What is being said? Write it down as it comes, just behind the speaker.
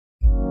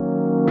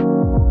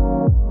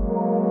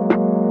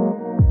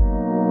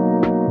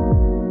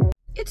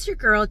It's your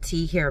girl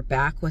T here,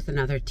 back with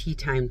another Tea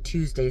Time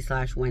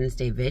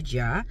Tuesday/Wednesday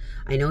video.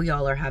 I know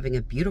y'all are having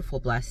a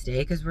beautiful, blessed day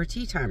because we're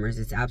tea timers.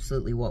 It's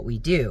absolutely what we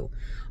do.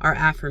 Our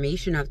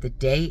affirmation of the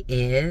day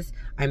is,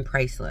 I'm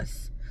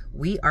priceless.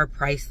 We are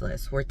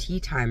priceless. We're tea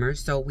timers,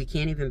 so we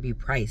can't even be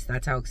priced.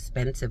 That's how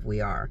expensive we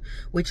are.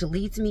 Which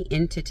leads me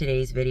into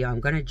today's video.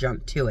 I'm going to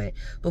jump to it.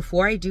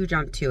 Before I do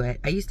jump to it,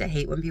 I used to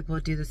hate when people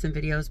do this in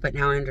videos, but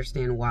now I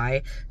understand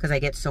why, because I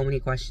get so many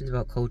questions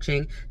about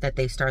coaching that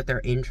they start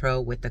their intro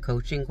with the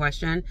coaching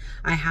question.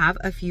 I have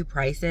a few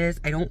prices.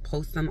 I don't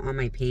post them on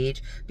my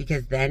page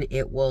because then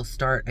it will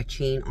start a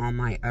chain on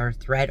my, or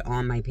thread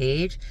on my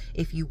page.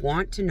 If you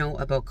want to know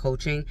about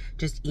coaching,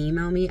 just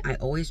email me. I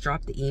always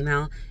drop the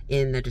email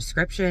in the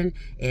description.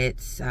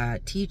 It's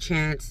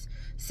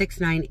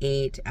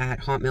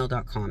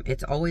tchance698@hotmail.com.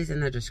 It's always in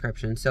the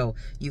description, so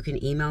you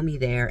can email me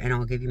there and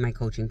I'll give you my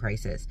coaching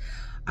prices.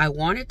 I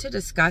wanted to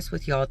discuss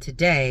with y'all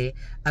today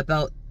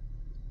about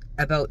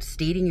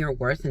stating your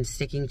worth and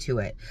sticking to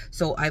it.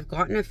 So I've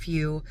gotten a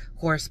few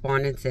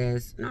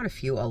correspondences, not a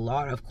few, a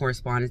lot of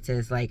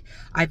correspondences, like,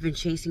 I've been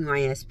chasing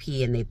my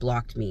SP and they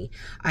blocked me.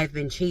 I've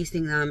been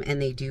chasing them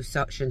and they do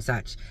such and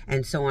such,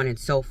 and so on and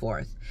so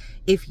forth.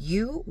 If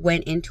you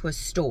went into a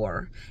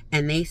store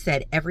and they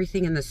said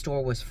everything in the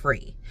store was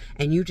free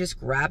and you just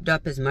grabbed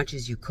up as much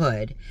as you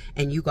could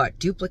and you got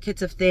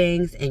duplicates of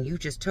things and you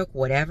just took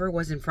whatever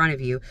was in front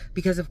of you,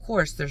 because of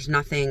course there's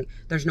no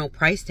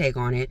price tag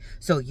on it,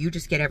 so you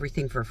just get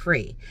everything for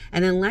free.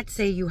 And then let's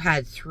say you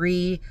had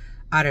 3,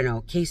 I don't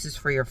know, cases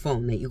for your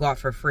phone that you got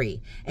for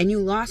free and you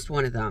lost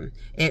one of them.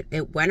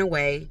 It went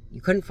away,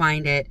 you couldn't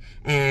find it,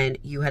 and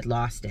you had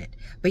lost it.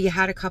 But you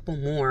had a couple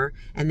more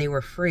and they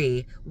were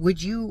free.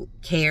 Would you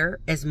care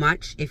as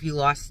much if you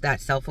lost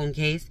that cell phone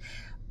case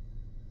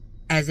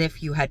as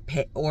if you had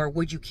paid, or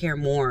would you care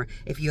more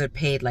if you had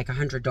paid like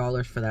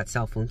 $100 for that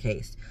cell phone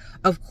case?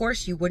 Of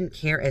course you wouldn't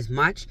care as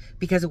much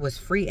because it was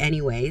free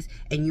anyways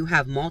and you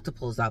have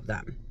multiples of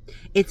them.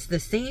 It's the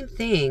same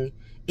thing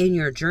in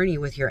your journey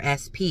with your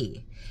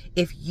SP.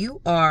 If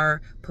you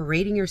are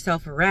parading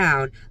yourself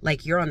around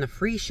like you're on the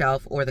free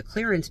shelf or the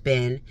clearance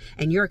bin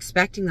and you're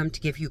expecting them to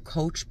give you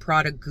Coach,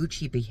 Prada,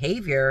 Gucci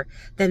behavior,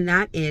 then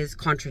that is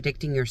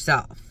contradicting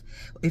yourself.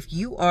 If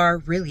you are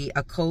really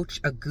a Coach,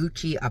 a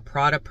Gucci, a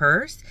Prada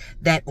purse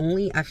that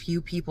only a few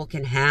people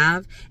can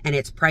have, and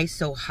it's priced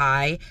so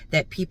high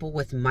that people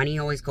with money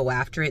always go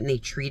after it and they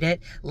treat it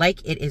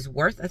like it is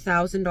worth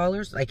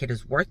 $1,000, like it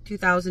is worth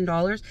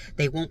 $2,000.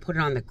 They won't put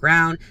it on the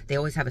ground. They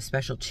always have a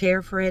special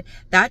chair for it.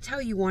 That's how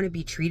you want to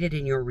be treated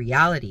in your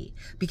reality,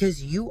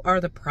 because you are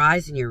the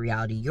prize in your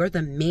reality. You're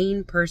the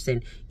main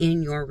person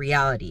in your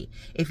reality.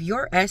 If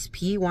your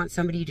SP wants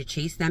somebody to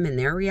chase them in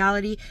their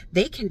reality,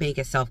 they can make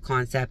a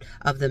self-concept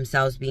of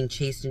themselves being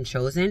chased and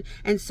chosen,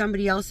 and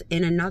somebody else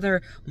in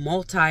another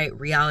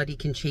multi-reality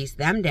can chase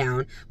them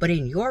down. But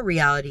in your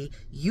reality,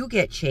 you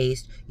get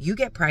chased, you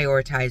get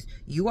prioritized,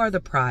 you are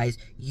the prize,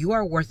 you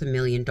are worth $1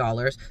 million,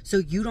 so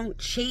you don't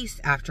chase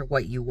after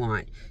what you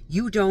want.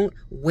 You don't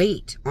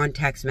wait on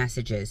text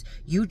messages.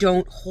 You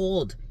don't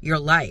hold your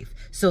life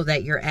so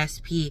that your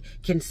SP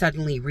can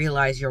suddenly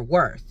realize your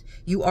worth.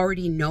 You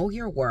already know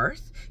your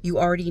worth. You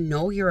already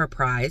know you're a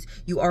prize.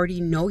 You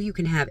already know you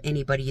can have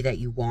anybody that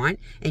you want,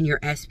 and your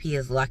SP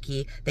is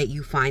lucky that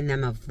you find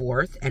them of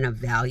worth and of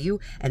value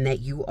and that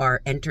you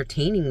are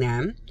entertaining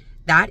them.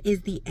 That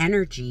is the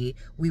energy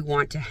we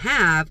want to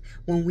have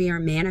when we are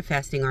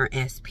manifesting our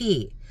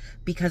SP,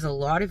 because a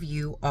lot of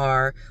you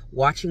are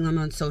watching them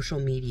on social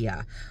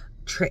media,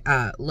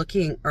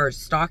 looking or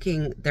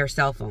stalking their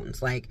cell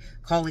phones, like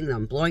calling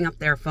them, blowing up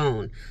their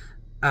phone.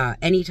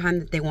 Anytime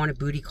that they want a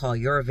booty call,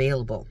 you're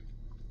available.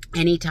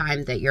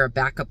 Anytime that you're a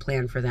backup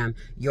plan for them,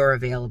 you're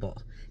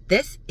available.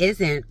 This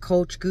isn't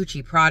Coach,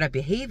 Gucci, Prada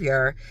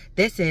behavior.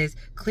 This is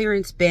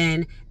clearance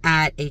bin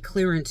at a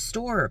clearance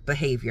store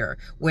behavior,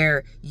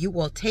 where you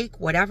will take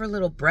whatever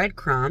little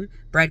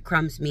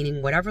breadcrumbs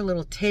meaning whatever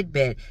little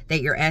tidbit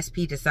that your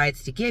SP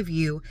decides to give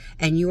you,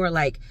 and you are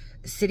like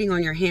sitting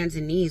on your hands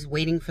and knees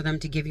waiting for them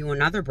to give you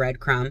another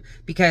breadcrumb,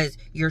 because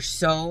you're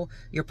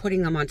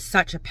putting them on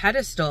such a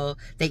pedestal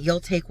that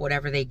you'll take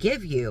whatever they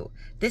give you.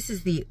 This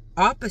is the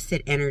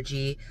opposite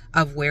energy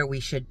of where we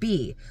should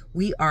be.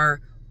 We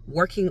are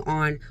working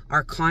on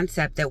our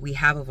concept that we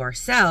have of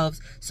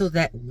ourselves so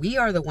that we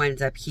are the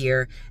ones up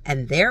here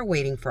and they're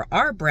waiting for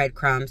our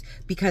breadcrumbs,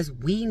 because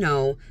we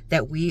know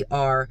that we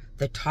are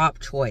the top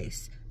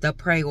choice, the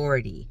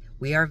priority.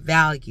 We are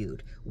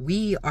valued.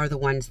 We are the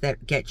ones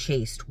that get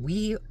chased.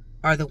 We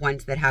are the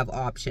ones that have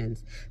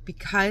options,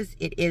 because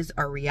it is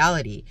our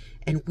reality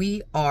and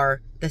we are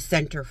the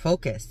center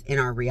focus in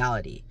our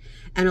reality.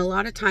 And a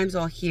lot of times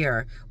I'll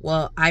hear,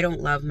 well, I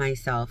don't love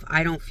myself.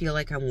 I don't feel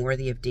like I'm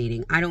worthy of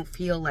dating. I don't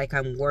feel like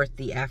I'm worth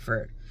the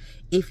effort.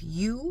 If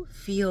you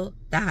feel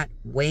that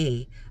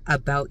way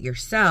about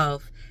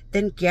yourself,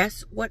 then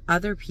guess what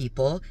other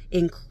people,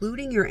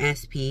 including your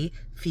SP,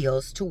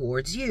 feels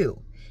towards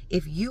you.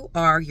 If you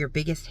are your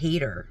biggest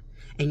hater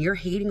and you're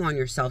hating on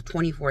yourself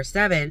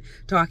 24/7,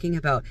 talking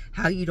about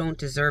how you don't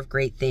deserve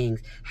great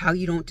things, how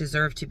you don't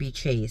deserve to be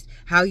chased,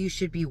 how you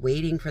should be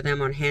waiting for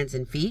them on hands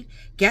and feet,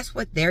 guess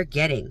what they're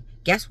getting?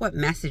 Guess what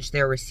message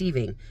they're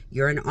receiving?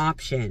 You're an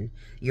option.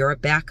 You're a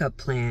backup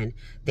plan.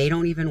 They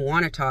don't even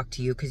want to talk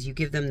to you because you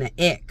give them the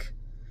ick.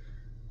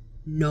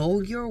 Know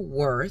your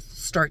worth.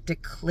 Start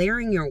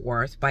declaring your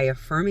worth by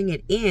affirming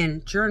it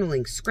in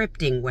journaling,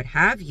 scripting, what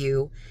have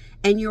you,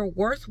 and your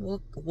worth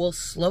will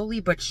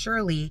slowly but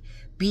surely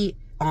be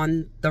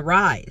on the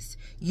rise.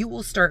 You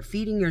will start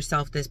feeding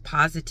yourself this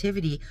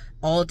positivity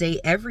all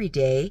day, every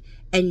day,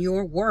 and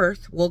your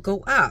worth will go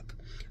up.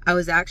 I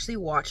was actually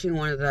watching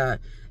one of the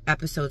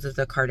episodes of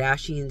the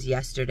Kardashians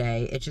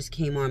yesterday. It just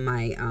came on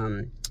my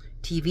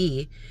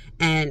TV,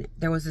 and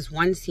there was this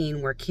one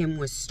scene where Kim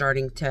was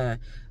starting to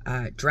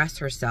dress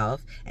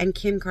herself, and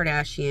Kim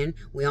Kardashian,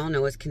 we all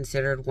know, is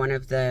considered one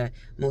of the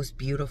most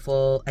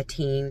beautiful,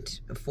 attained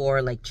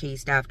for, like,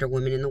 chased after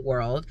women in the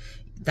world.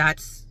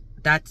 That's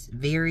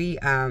very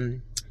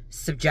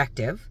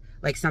subjective.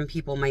 Like, some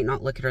people might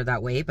not look at her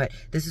that way, but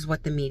this is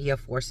what the media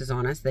forces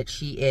on us, that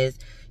she is,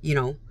 you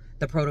know,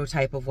 the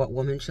prototype of what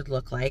women should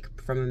look like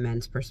from a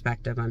men's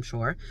perspective, I'm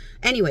sure.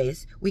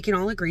 Anyways, we can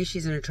all agree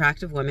she's an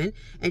attractive woman,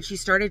 and she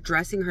started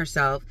dressing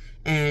herself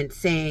and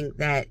saying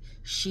that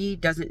she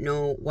doesn't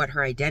know what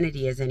her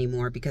identity is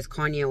anymore because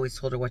Kanye always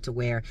told her what to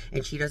wear,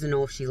 and she doesn't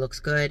know if she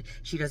looks good,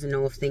 she doesn't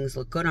know if things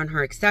look good on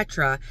her,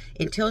 etc.,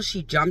 until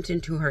she jumped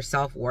into her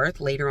self-worth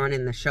later on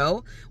in the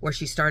show, where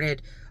she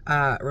started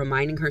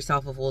reminding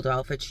herself of old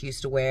outfits she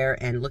used to wear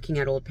and looking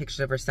at old pictures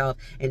of herself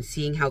and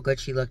seeing how good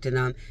she looked in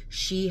them.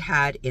 She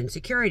had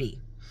insecurity.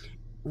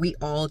 We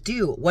all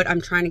do. What I'm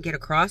trying to get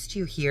across to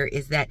you here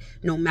is that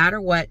no matter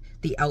what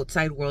the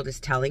outside world is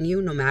telling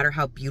you, no matter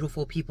how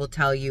beautiful people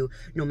tell you,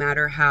 no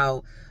matter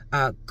how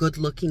good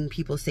looking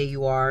people say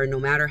you are, no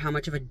matter how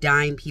much of a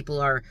dime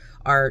people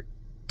are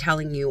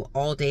telling you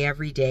all day,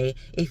 every day,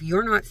 if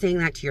you're not saying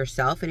that to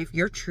yourself, and if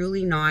you're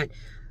truly not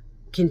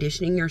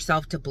conditioning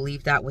yourself to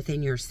believe that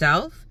within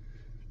yourself,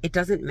 it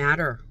doesn't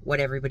matter what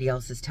everybody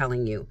else is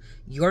telling you.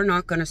 You're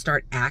not going to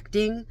start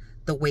acting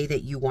the way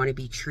that you want to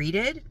be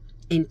treated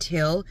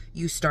until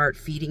you start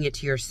feeding it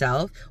to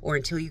yourself, or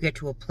until you get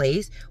to a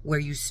place where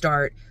you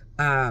start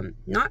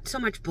not so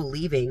much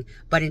believing,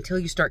 but until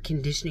you start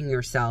conditioning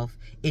yourself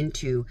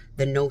into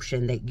the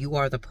notion that you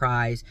are the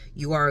prize,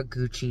 you are a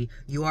Gucci,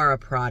 you are a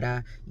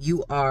Prada,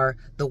 you are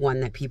the one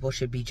that people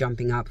should be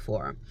jumping up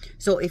for.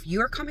 So if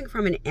you're coming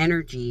from an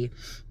energy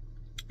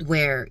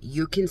where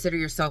you consider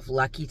yourself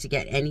lucky to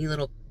get any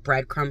little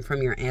breadcrumb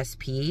from your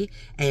SP,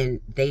 and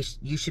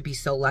you should be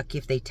so lucky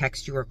if they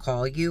text you or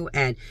call you,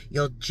 and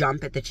you'll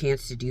jump at the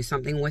chance to do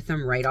something with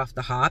them right off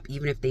the hop,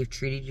 even if they've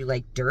treated you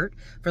like dirt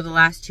for the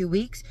last 2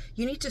 weeks,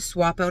 you need to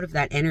swap out of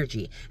that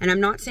energy. And I'm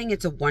not saying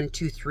it's a 1,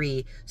 2,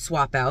 3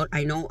 swap out.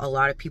 I know a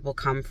lot of people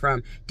come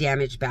from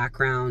damaged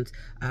backgrounds,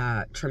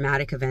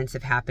 traumatic events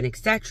have happened,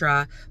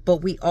 etc.,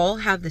 but we all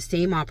have the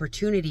same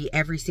opportunity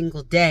every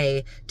single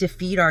day to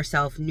feed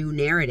ourselves new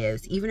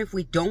narratives, even if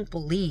we don't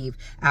believe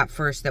at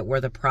first that we're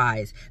the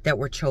prize, that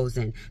we're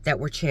chosen, that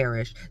we're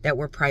cherished, that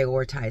we're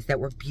prioritized, that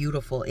we're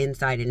beautiful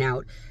inside and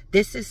out.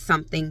 This is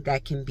something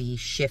that can be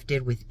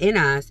shifted within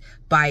us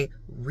by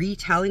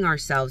retelling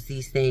ourselves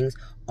these things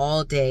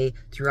all day,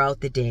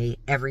 throughout the day,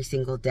 every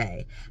single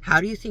day.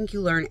 How do you think you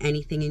learn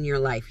anything in your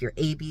life? Your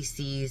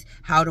ABCs,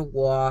 how to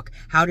walk,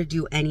 how to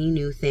do any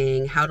new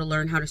thing, how to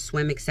learn how to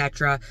swim,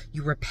 etc.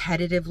 You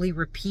repetitively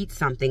repeat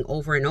something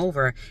over and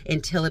over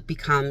until it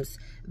becomes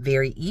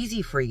very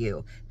easy for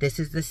you. This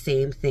is the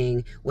same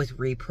thing with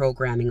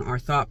reprogramming our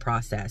thought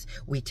process.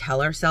 We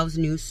tell ourselves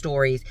new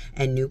stories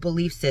and new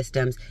belief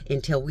systems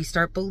until we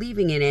start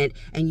believing in it,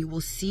 and you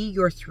will see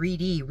your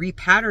 3D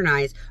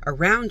repatternize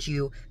around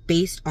you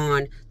based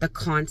on the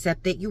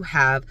concept that you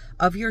have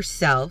of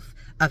yourself,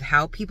 of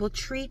how people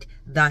treat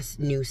thus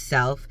new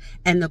self,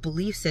 and the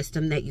belief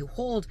system that you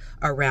hold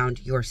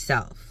around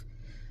yourself.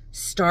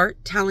 Start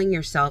telling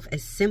yourself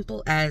as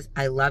simple as,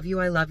 I love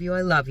you, I love you,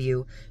 I love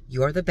you.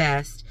 You're the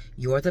best.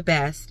 You're the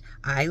best.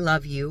 I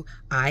love you.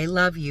 I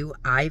love you.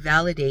 I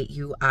validate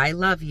you. I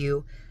love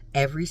you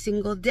every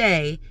single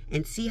day,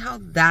 and see how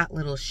that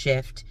little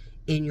shift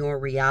in your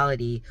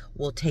reality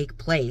will take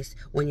place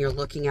when you're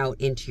looking out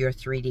into your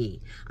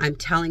 3D. I'm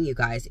telling you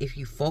guys, if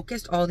you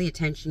focused all the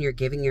attention you're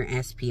giving your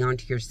SP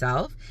onto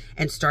yourself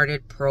and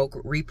started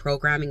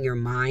reprogramming your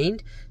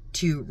mind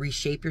to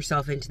reshape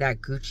yourself into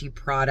that Gucci,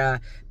 Prada,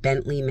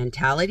 Bentley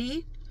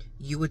mentality,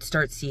 you would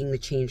start seeing the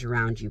change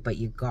around you. But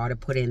you got to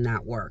put in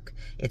that work.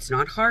 It's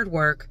not hard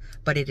work,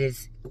 but it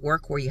is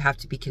work where you have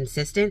to be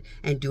consistent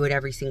and do it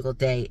every single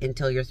day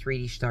until your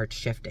 3D starts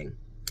shifting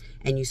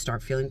and you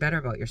start feeling better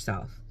about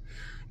yourself.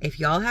 If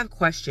y'all have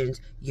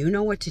questions, you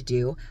know what to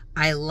do.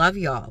 I love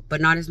y'all,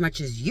 but not as much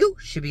as you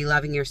should be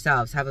loving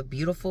yourselves. Have a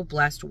beautiful,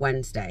 blessed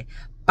Wednesday.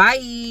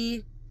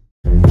 Bye.